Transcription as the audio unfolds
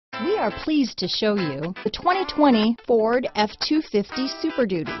We are pleased to show you the 2020 Ford F-250 Super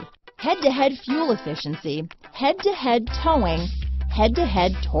Duty. Head-to-head fuel efficiency, head-to-head towing,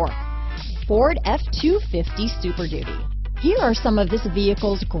 head-to-head torque. Ford F-250 Super Duty. Here are some of this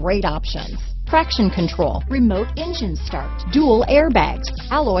vehicle's great options: traction control, remote engine start, dual airbags,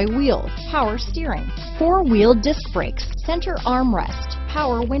 alloy wheels, power steering, four-wheel disc brakes, center armrest,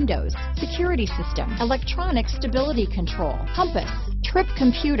 power windows, security system, electronic stability control, compass, trip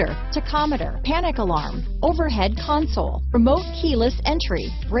computer, tachometer, panic alarm, overhead console, remote keyless entry,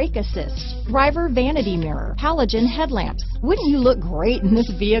 brake assist, driver vanity mirror, halogen headlamps. Wouldn't you look great in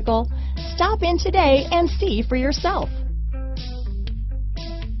this vehicle? Stop in today and see for yourself.